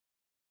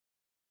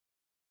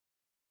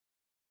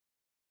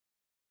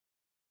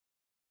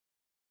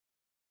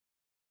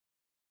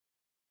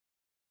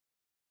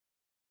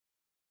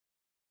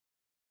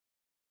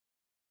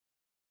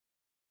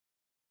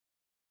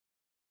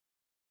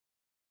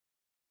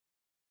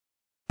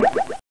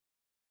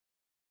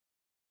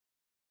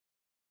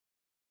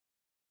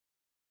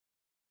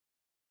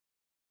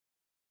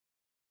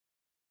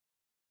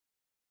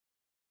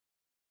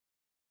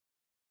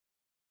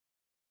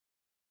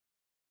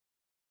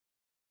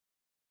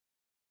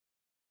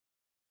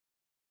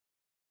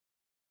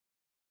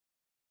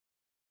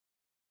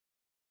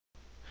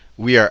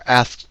we are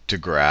asked to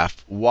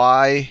graph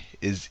y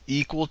is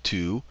equal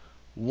to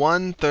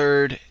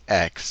 1/3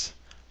 x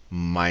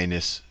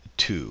minus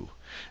 2.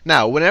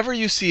 Now, whenever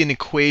you see an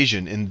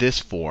equation in this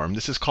form,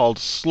 this is called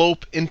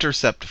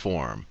slope-intercept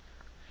form.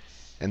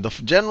 And the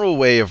general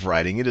way of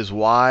writing it is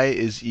y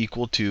is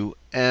equal to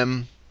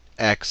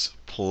mx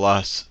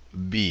plus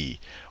b,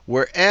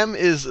 where m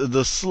is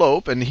the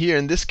slope, and here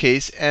in this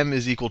case, m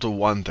is equal to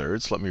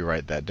 1/3. So let me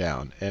write that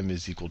down. M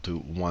is equal to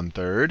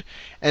 1/3.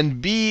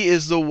 And b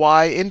is the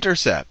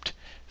y-intercept.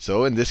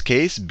 So in this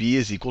case, b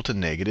is equal to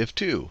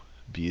 -2.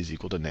 B is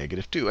equal to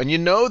 -2. And you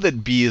know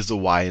that b is the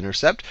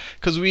y-intercept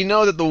because we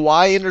know that the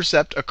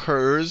y-intercept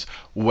occurs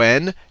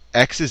when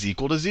x is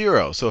equal to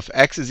 0. So if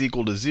x is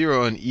equal to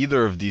 0 in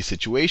either of these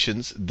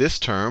situations, this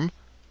term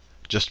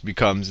just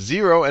becomes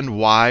 0, and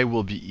y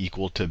will be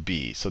equal to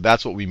b. So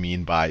that's what we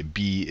mean by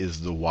b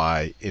is the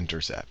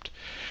y-intercept.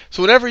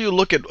 So whenever you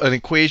look at an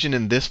equation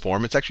in this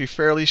form, it's actually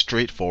fairly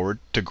straightforward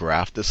to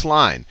graph this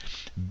line.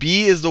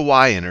 B is the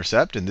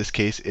y-intercept. In this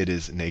case, it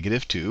is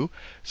 -2.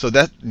 So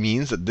that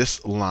means that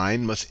this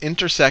line must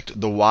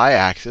intersect the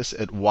y-axis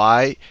at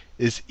y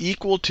is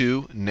equal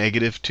to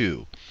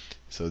 -2.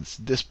 So it's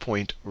this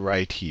point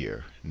right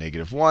here,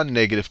 -1,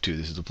 -2.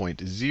 This is the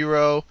point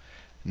 0,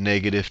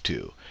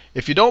 -2.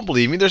 If you don't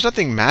believe me, there's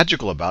nothing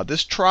magical about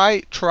this.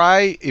 Try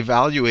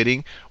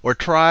evaluating or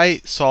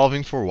try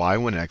solving for y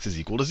when x is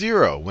equal to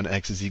 0. When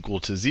x is equal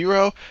to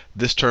 0,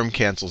 this term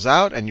cancels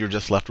out, and you're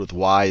just left with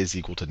y is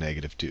equal to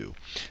 -2.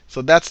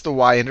 So that's the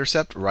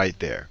y-intercept right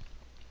there.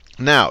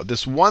 Now,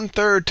 this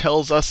 1/3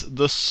 tells us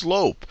the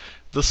slope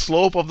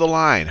of the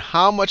line.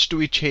 How much do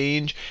we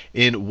change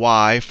in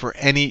y for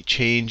any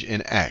change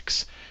in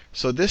x?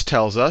 So this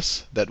tells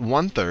us that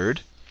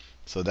 1/3,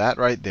 so that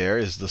right there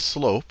is the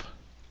slope.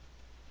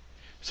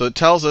 So it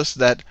tells us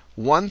that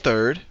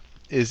 1/3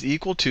 is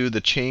equal to the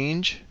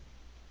change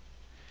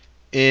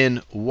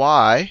in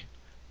y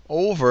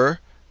over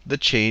the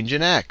change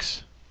in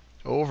x.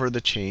 Over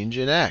the change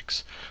in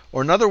x.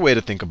 Or another way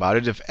to think about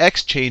it, if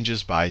x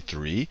changes by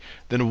 3,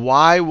 then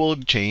y will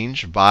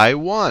change by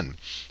 1.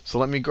 So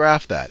let me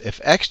graph that.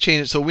 If x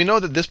changes, so we know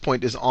that this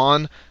point is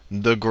on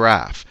the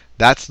graph.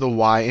 That's the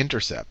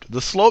y-intercept.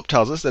 The slope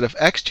tells us that if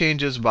x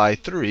changes by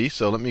 3,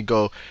 so let me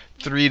go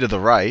 3 to the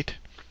right,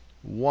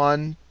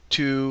 1,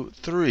 2,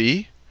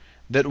 3,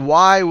 that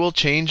y will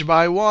change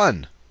by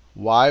 1.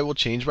 Y will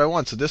change by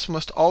 1. So this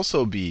must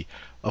also be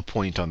a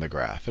point on the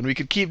graph. And we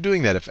could keep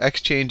doing that. If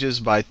x changes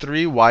by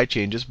 3, y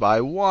changes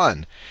by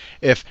 1.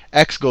 If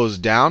x goes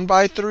down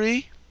by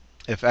 3,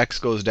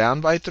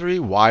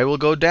 y will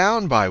go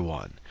down by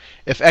 1.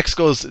 If x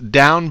goes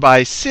down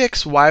by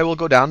 6, y will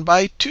go down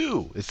by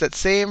 2. It's that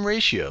same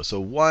ratio.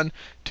 So 1,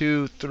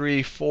 2,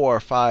 3,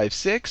 4, 5,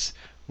 6,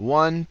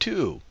 1,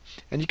 2.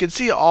 And you can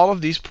see all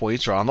of these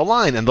points are on the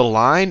line. And the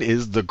line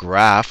is the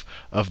graph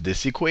of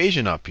this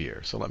equation up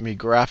here. So let me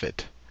graph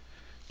it.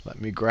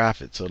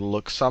 So it'll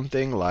look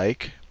something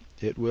like,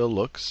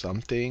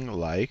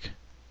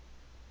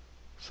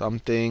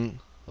 something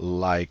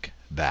like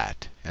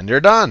that. And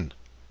you're done.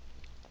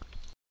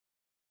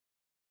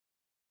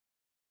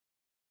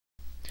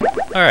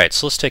 All right,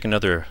 so let's take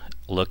another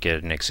look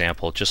at an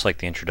example just like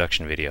the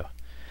introduction video.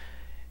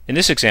 In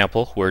this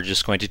example, we're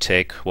just going to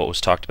take what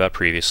was talked about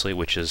previously,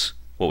 which is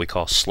what we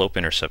call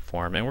slope-intercept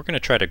form, and we're going to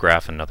try to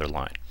graph another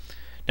line.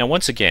 Now,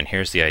 once again,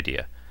 here's the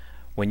idea.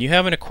 When you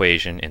have an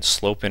equation in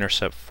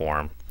slope-intercept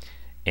form,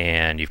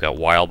 and you've got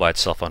y all by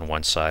itself on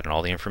one side and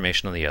all the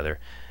information on the other,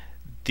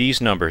 these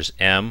numbers,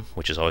 m,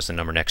 which is always the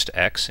number next to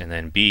x, and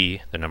then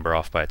b, the number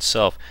off by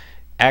itself,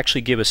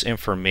 actually give us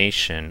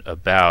information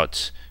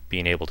about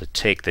being able to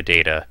take the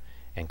data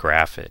and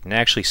graph it. And it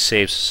actually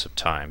saves us some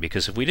time,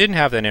 because if we didn't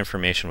have that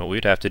information, what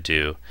we'd have to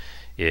do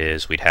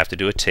is we'd have to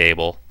do a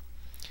table.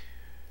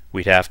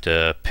 We'd have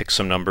to pick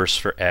some numbers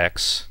for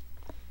x.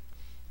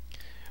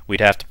 We'd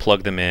have to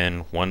plug them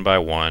in one by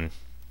one,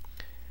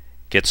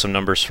 get some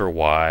numbers for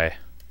y,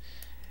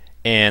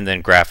 and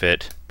then graph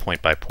it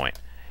point by point.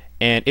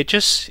 And it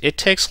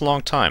takes a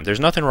long time. There's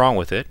nothing wrong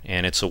with it,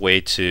 and it's a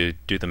way to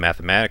do the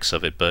mathematics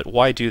of it, but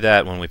why do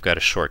that when we've got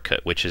a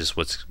shortcut, which is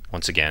what's,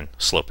 once again,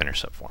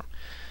 slope-intercept form.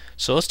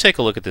 So let's take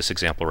a look at this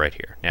example right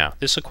here. Now,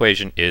 this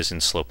equation is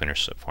in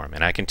slope-intercept form,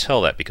 and I can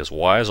tell that because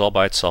y is all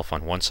by itself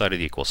on one side of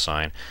the equal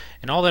sign,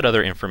 and all that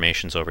other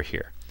information's over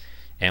here.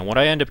 And what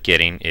I end up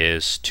getting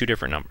is two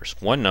different numbers.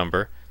 One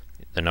number,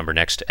 the number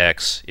next to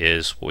x,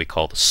 is what we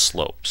call the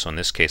slope. So in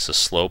this case, the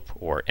slope,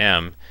 or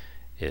m,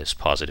 is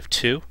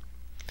 +2.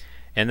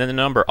 And then the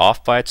number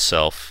off by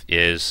itself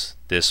is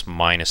this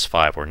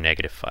 -5 or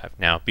 -5.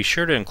 Now, be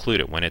sure to include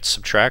it. When it's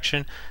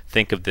subtraction,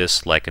 think of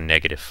this like a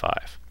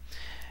 -5.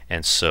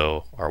 And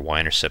so our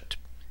y-intercept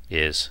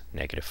is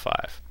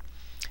 -5.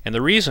 And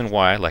the reason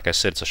why, like I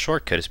said, it's a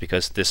shortcut is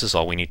because this is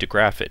all we need to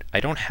graph it. I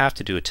don't have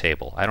to do a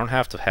table. I don't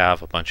have to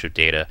have a bunch of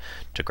data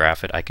to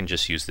graph it. I can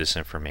just use this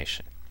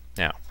information.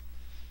 Now,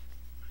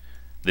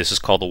 this is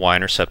called the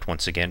y-intercept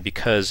once again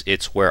because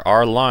it's where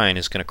our line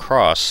is going to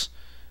cross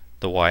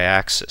the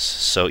y-axis.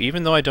 So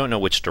even though I don't know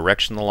which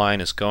direction the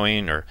line is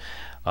going or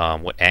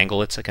what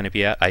angle it's going to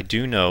be at. I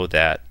do know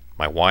that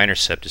my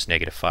y-intercept is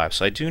 -5,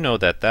 so I do know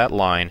that that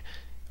line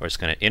is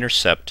going to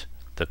intercept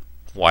the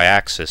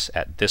y-axis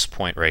at this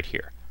point right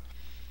here.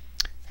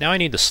 Now I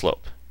need the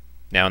slope.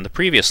 Now in the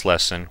previous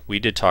lesson we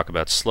did talk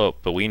about slope,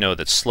 but we know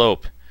that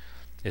slope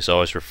is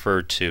always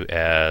referred to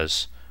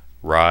as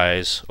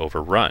rise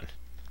over run.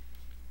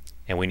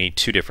 And we need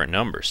two different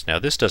numbers. Now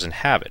this doesn't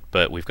have it,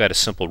 but we've got a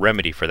simple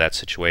remedy for that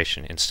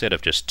situation. Instead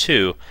of just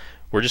 2,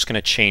 we're just going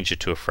to change it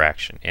to a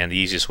fraction. And the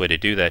easiest way to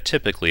do that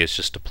typically is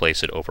just to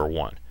place it over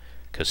 1,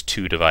 because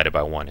 2 divided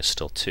by 1 is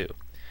still 2.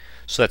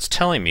 So that's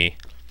telling me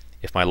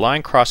if my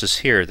line crosses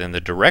here, then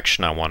the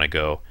direction I want to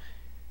go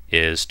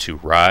is to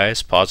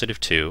rise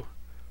 +2,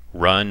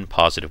 run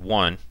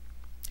 +1,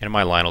 and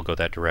my line will go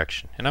that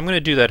direction. And I'm going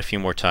to do that a few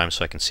more times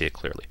so I can see it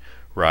clearly.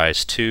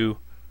 Rise 2,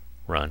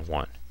 run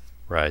 1.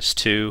 Rise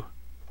 2,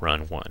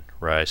 run 1.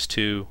 Rise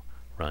 2,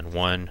 run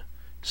 1,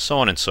 so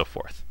on and so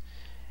forth.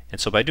 And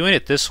so by doing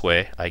it this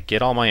way, I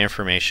get all my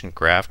information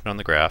graphed on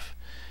the graph,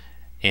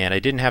 and I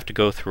didn't have to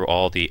go through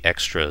all the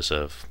extras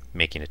of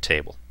making a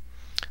table.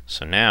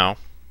 So now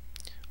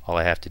all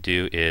I have to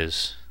do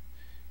is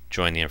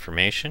join the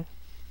information.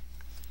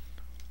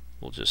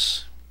 We'll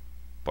just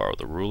borrow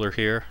the ruler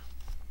here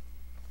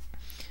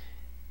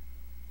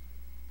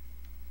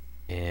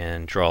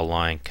and draw a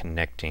line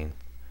connecting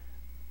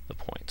the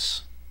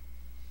points.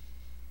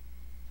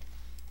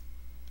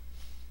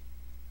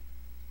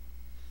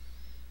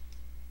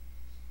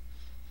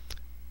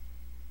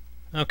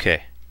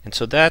 Okay, and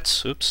so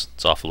that's, oops,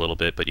 it's off a little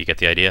bit, but you get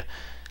the idea.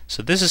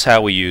 So this is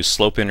how we use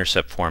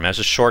slope-intercept form as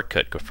a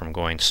shortcut from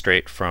going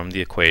straight from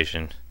the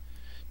equation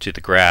to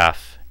the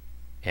graph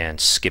and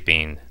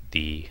skipping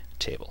the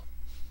table.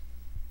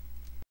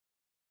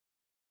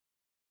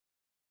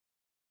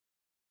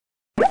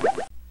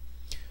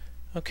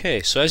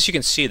 Okay, so as you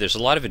can see, there's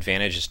a lot of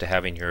advantages to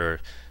having your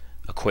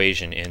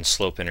equation in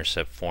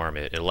slope-intercept form.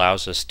 It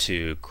allows us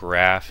to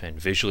graph and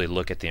visually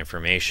look at the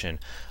information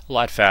a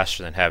lot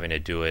faster than having to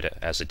do it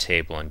as a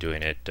table and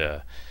doing it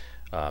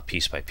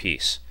piece by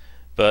piece.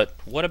 But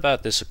what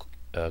about this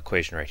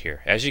equation right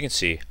here? As you can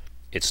see,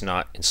 it's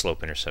not in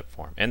slope-intercept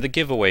form. And the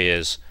giveaway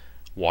is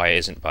y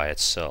isn't by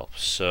itself.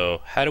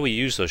 So how do we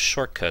use those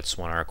shortcuts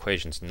when our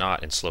equation's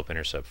not in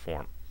slope-intercept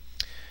form?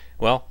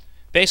 Well,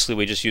 basically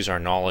we just use our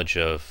knowledge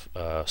of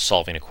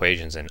solving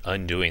equations and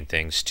undoing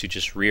things to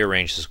just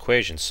rearrange this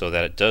equation so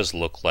that it does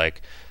look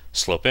like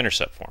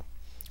slope-intercept form,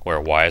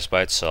 where y is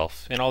by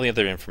itself and all the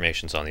other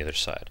information's on the other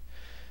side.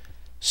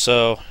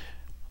 So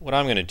what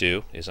I'm going to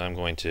do is I'm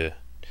going to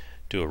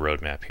do a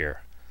roadmap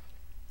here.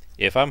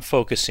 If I'm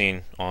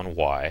focusing on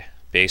y,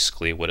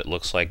 basically what it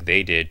looks like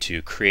they did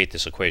to create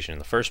this equation in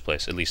the first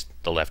place, at least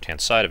the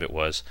left-hand side of it,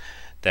 was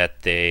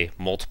that they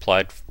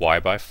multiplied y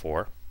by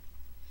 4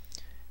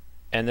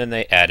 and then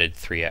they added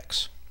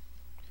 3x.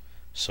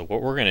 So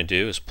what we're going to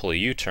do is pull a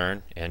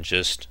U-turn and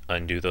just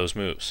undo those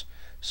moves.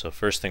 So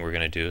first thing we're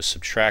going to do is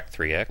subtract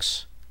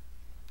 3x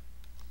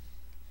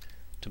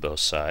to both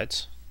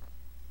sides,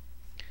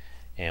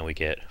 and we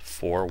get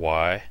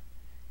 4y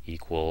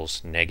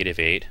equals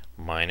 -8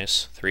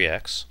 minus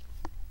 3x.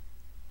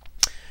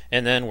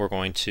 And then we're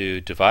going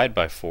to divide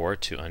by 4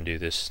 to undo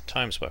this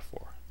times by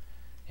 4.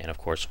 And of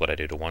course what I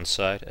do to one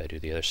side, I do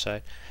the other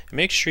side. And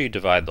make sure you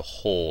divide the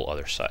whole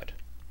other side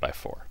by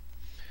 4.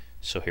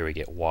 So here we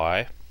get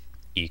y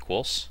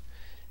equals,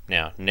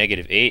 now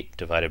 -8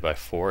 divided by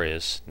 4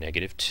 is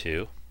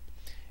 -2,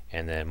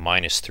 and then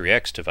minus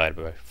 3x divided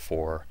by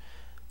 4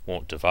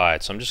 won't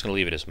divide, so I'm just going to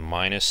leave it as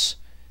minus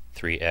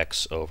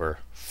 3x over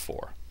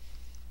 4.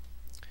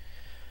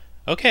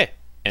 Okay,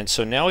 and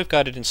so now we've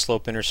got it in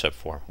slope-intercept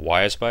form.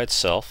 Y is by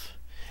itself,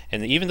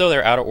 and even though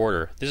they're out of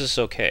order, this is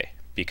okay,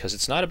 because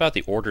it's not about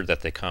the order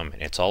that they come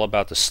in. It's all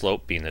about the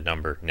slope being the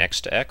number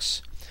next to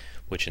x,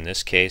 which in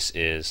this case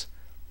is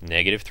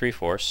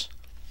 -3/4,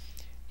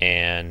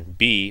 and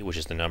b, which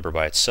is the number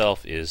by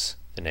itself, is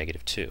the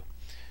 -2.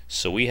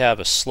 So we have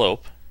a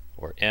slope,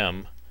 or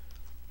m,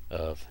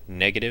 of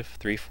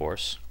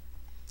 -3/4,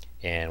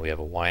 and we have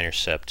a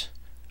y-intercept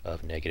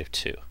of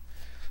 -2.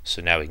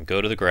 So now we can go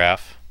to the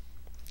graph,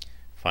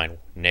 find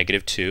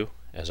 -2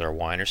 as our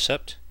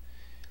y-intercept,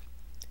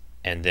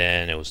 and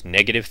then it was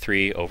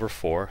 -3 over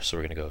 4, so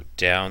we're going to go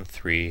down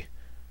 3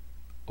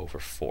 over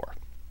 4.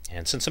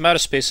 And since I'm out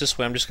of space this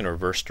way, I'm just going to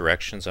reverse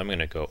directions. I'm going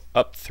to go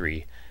up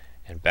 3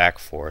 and back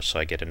 4, so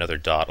I get another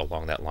dot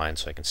along that line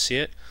so I can see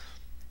it.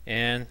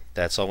 And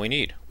that's all we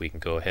need. We can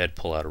go ahead,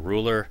 pull out a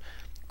ruler,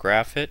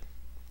 graph it,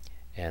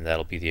 and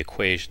that'll be the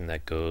equation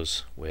that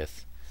goes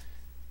with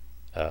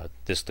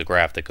the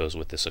graph that goes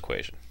with this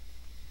equation.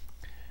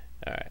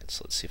 Alright,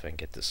 so let's see if I can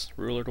get this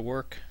ruler to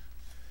work.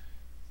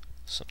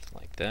 Something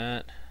like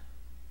that.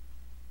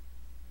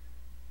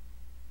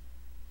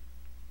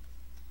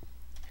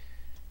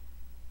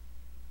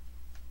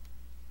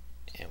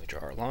 And we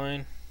draw our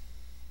line.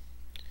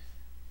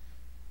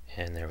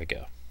 And there we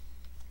go.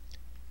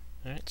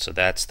 Alright, so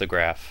that's the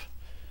graph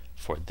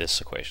for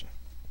this equation.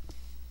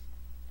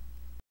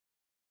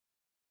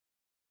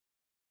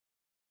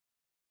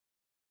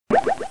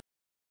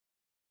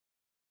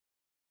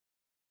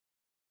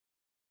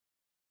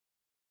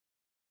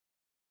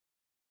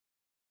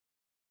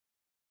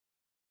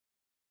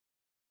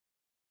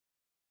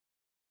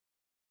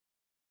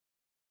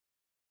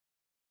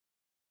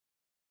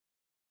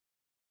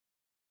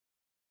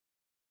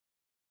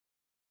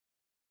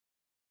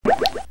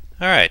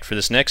 Alright, for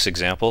this next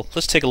example,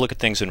 let's take a look at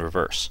things in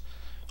reverse.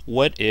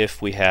 What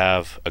if we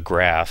have a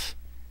graph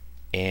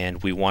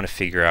and we want to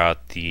figure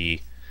out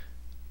the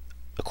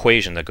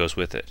equation that goes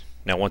with it?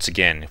 Now once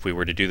again, if we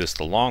were to do this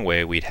the long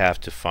way, we'd have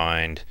to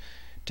find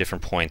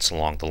different points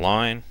along the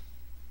line.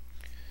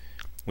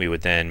 We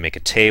would then make a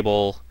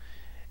table,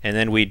 and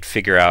then we'd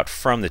figure out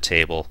from the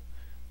table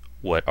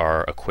what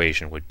our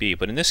equation would be.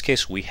 But in this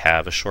case, we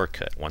have a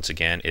shortcut. Once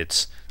again,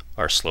 it's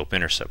our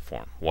slope-intercept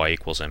form, y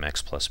equals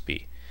mx plus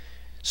b.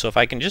 So if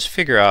I can just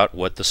figure out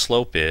what the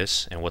slope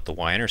is and what the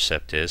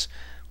y-intercept is,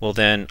 well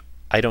then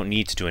I don't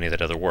need to do any of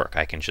that other work.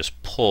 I can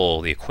just pull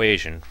the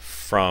equation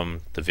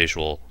from the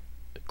visual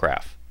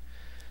graph.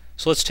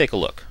 So let's take a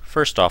look.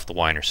 First off, the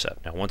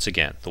y-intercept. Now once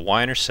again, the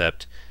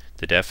y-intercept,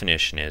 the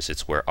definition is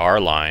it's where our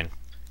line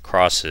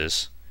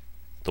crosses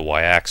the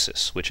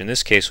y-axis, which in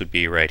this case would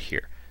be right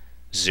here,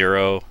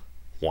 0,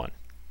 1.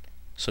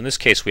 So in this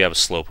case we have a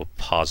slope of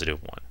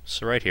positive 1.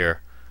 So right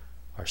here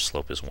our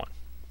slope is 1.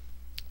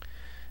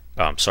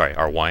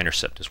 Our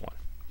y-intercept is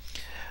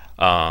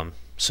 1.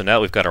 So now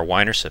that we've got our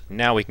y-intercept,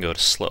 now we can go to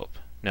slope.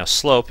 Now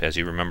slope, as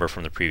you remember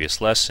from the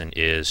previous lesson,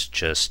 is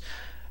just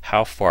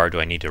how far do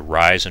I need to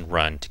rise and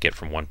run to get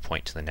from one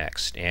point to the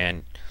next.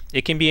 And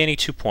it can be any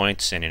 2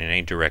 points and in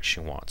any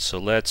direction you want. So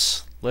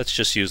let's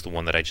just use the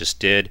one that I just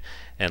did,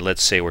 and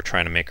let's say we're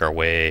trying to make our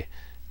way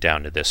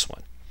down to this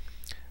one.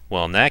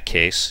 Well, in that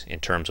case,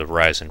 in terms of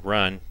rise and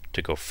run,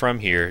 to go from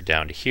here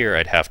down to here,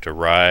 I'd have to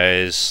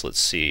rise, let's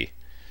see,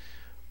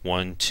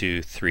 1,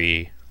 2,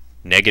 3,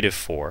 negative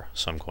 4.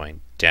 So I'm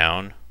going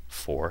down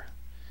 4.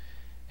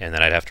 And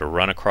then I'd have to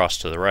run across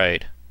to the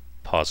right,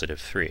 positive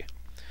 3.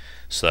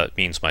 So that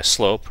means my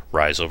slope,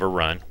 rise over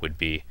run, would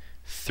be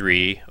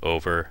 3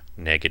 over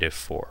negative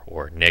 4,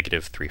 or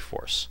negative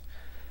 3/4.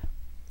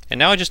 And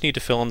now I just need to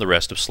fill in the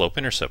rest of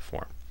slope-intercept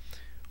form.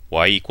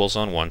 Y equals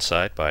on one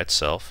side by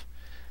itself.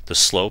 The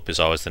slope is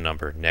always the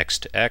number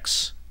next to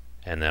x,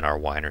 and then our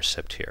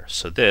y-intercept here.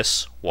 So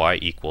this, y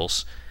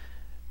equals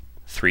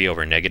 3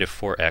 over negative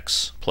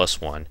 4x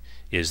plus 1,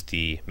 is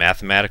the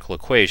mathematical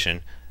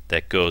equation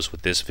that goes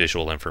with this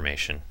visual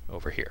information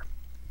over here.